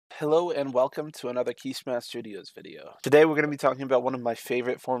Hello and welcome to another Keysmash Studios video. Today we're going to be talking about one of my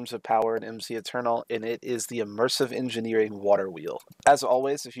favorite forms of power in MC Eternal, and it is the Immersive Engineering Water Wheel. As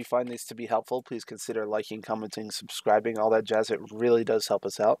always, if you find these to be helpful, please consider liking, commenting, subscribing, all that jazz. It really does help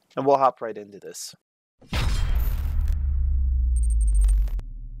us out, and we'll hop right into this.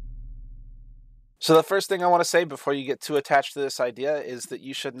 So the first thing I want to say before you get too attached to this idea is that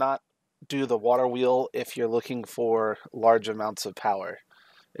you should not do the water wheel if you're looking for large amounts of power.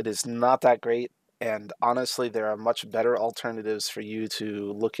 It is not that great, and honestly, there are much better alternatives for you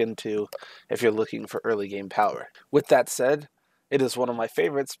to look into if you're looking for early game power. With that said, it is one of my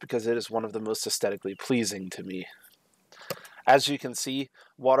favorites because it is one of the most aesthetically pleasing to me. As you can see,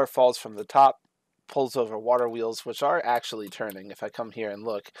 water falls from the top, pulls over water wheels, which are actually turning. If I come here and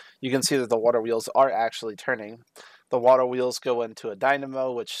look, you can see that the water wheels are actually turning. The water wheels go into a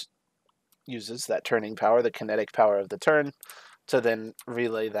dynamo, which uses that turning power, the kinetic power of the turn, to then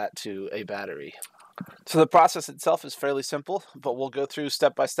relay that to a battery. So the process itself is fairly simple, but we'll go through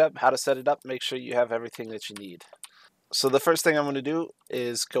step by step how to set it up, make sure you have everything that you need. So the first thing I'm going to do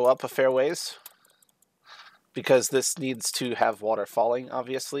is go up a fair ways, because this needs to have water falling,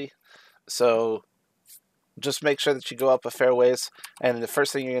 obviously. So just make sure that you go up a fair ways, and the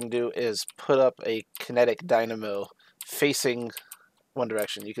first thing you're going to do is put up a kinetic dynamo facing one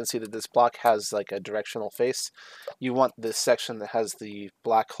direction. You can see that this block has like a directional face. You want this section that has the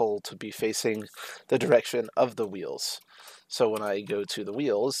black hole to be facing the direction of the wheels. So when I go to the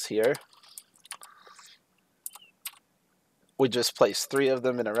wheels here, we just place 3 of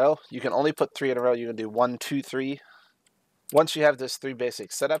them in a row. You can only put 3 in a row. You can do 1, 2, 3. Once you have this 3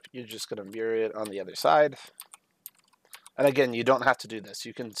 basic setup, you're just going to mirror it on the other side. And again, you don't have to do this.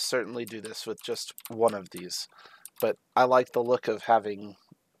 You can certainly do this with just one of these. But I like the look of having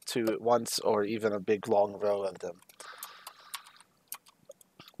 2 at once, or even a big long row of them.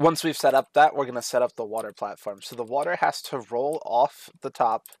 Once we've set up that, we're going to set up the water platform. So the water has to roll off the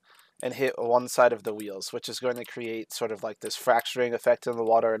top and hit one side of the wheels, which is going to create sort of like this fracturing effect in the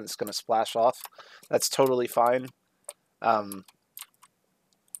water, and it's going to splash off. That's totally fine. But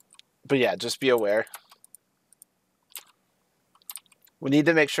yeah, just be aware. We need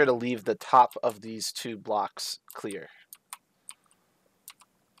to make sure to leave the top of these 2 blocks clear.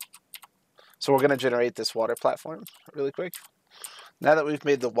 So we're going to generate this water platform really quick. Now that we've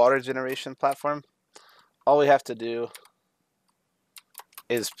made the water generation platform, all we have to do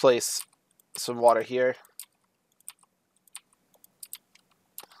is place some water here.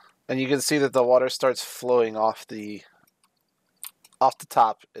 And you can see that the water starts flowing off the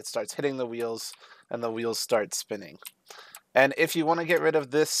top. It starts hitting the wheels, and the wheels start spinning. And if you want to get rid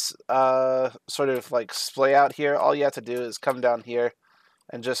of this sort of like splay out here, all you have to do is come down here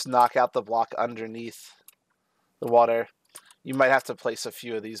and just knock out the block underneath the water. You might have to place a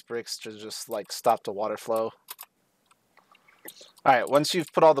few of these bricks to just like stop the water flow. Alright, once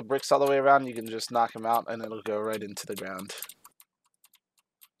you've put all the bricks all the way around, you can just knock them out and it'll go right into the ground.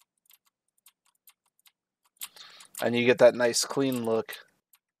 And you get that nice clean look.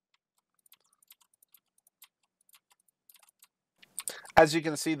 As you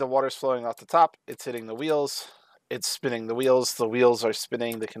can see, the water's flowing off the top, it's hitting the wheels, it's spinning the wheels are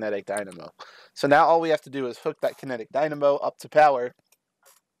spinning the kinetic dynamo. So now all we have to do is hook that kinetic dynamo up to power,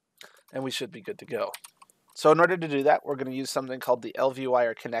 and we should be good to go. So in order to do that, we're going to use something called the LV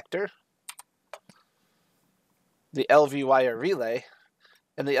wire connector, the LV wire relay,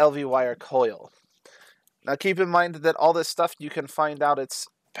 and the LV wire coil. Now keep in mind that all this stuff, you can find out its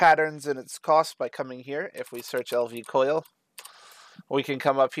patterns and its cost by coming here. If we search LV coil, we can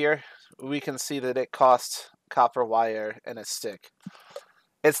come up here. We can see that it costs copper wire and a stick.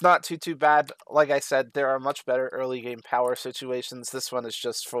 It's not too bad. Like I said, there are much better early game power situations. This one is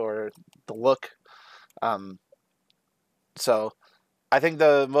just for the look. So I think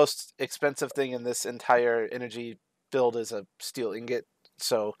the most expensive thing in this entire energy build is a steel ingot.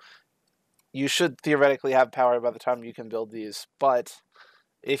 So you should theoretically have power by the time you can build these. But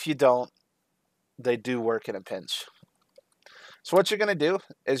if you don't, they do work in a pinch. So what you're going to do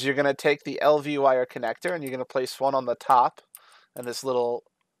is you're going to take the LV wire connector and you're going to place one on the top and this little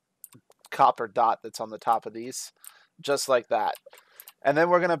copper dot that's on the top of these, just like that. And then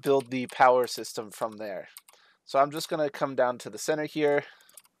we're going to build the power system from there. So I'm just going to come down to the center here,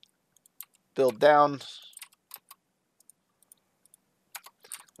 build down,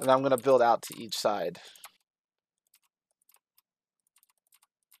 and I'm going to build out to each side.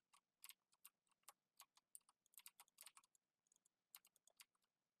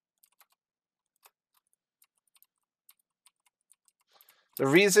 The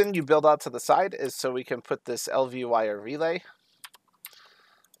reason you build out to the side is so we can put this LV wire relay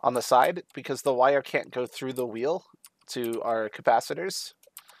on the side because the wire can't go through the wheel to our capacitors.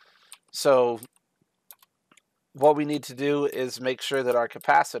 So what we need to do is make sure that our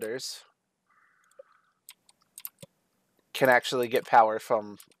capacitors can actually get power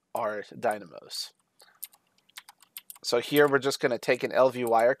from our dynamos. So here we're just going to take an LV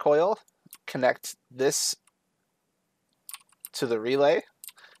wire coil, connect this to the relay,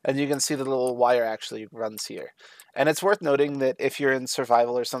 and you can see the little wire actually runs here. And it's worth noting that if you're in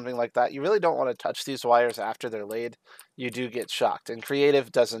survival or something like that, you really don't want to touch these wires after they're laid. You do get shocked. In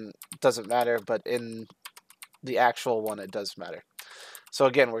creative doesn't matter, but in the actual one it does matter. So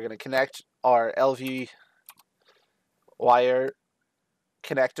again, we're going to connect our LV wire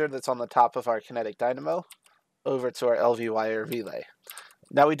connector that's on the top of our kinetic dynamo over to our LV wire relay.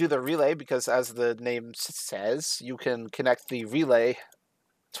 Now we do the relay because, as the name says, you can connect the relay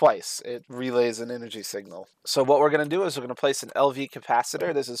twice. It relays an energy signal. So what we're going to do is we're going to place an LV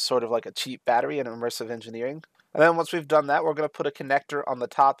capacitor. This is sort of like a cheap battery in immersive engineering. And then once we've done that, we're going to put a connector on the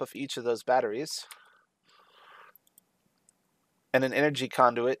top of each of those batteries and an energy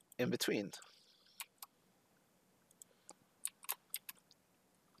conduit in between.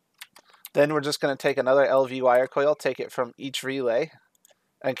 Then we're just going to take another LV wire coil, take it from each relay,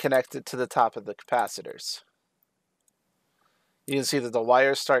 and connect it to the top of the capacitors. You can see that the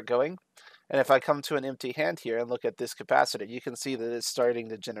wires start going, and if I come to an empty hand here and look at this capacitor, you can see that it's starting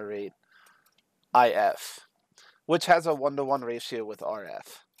to generate IF, which has a 1-to-1 ratio with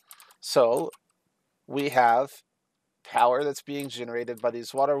RF. So we have power that's being generated by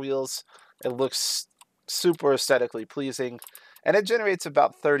these water wheels. It looks super aesthetically pleasing, and it generates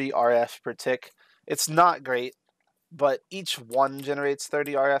about 30 RF per tick. It's not great, but each one generates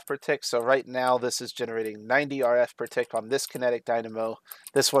 30 RF per tick. So right now this is generating 90 RF per tick on this kinetic dynamo.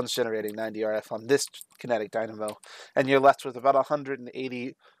 This one's generating 90 RF on this kinetic dynamo. And you're left with about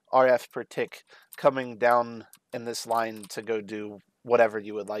 180 RF per tick coming down in this line to go do whatever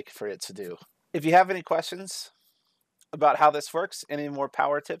you would like for it to do. If you have any questions about how this works, any more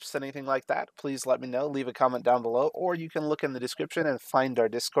power tips, anything like that, please let me know. Leave a comment down below, or you can look in the description and find our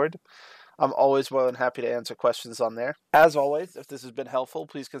Discord. I'm always more than happy to answer questions on there. As always, if this has been helpful,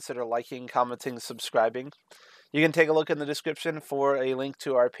 please consider liking, commenting, subscribing. You can take a look in the description for a link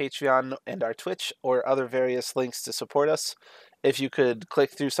to our Patreon and our Twitch, or other various links to support us. If you could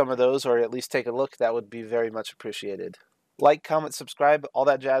click through some of those, or at least take a look, that would be very much appreciated. Like, comment, subscribe, all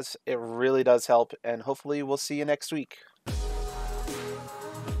that jazz. It really does help, and hopefully we'll see you next week.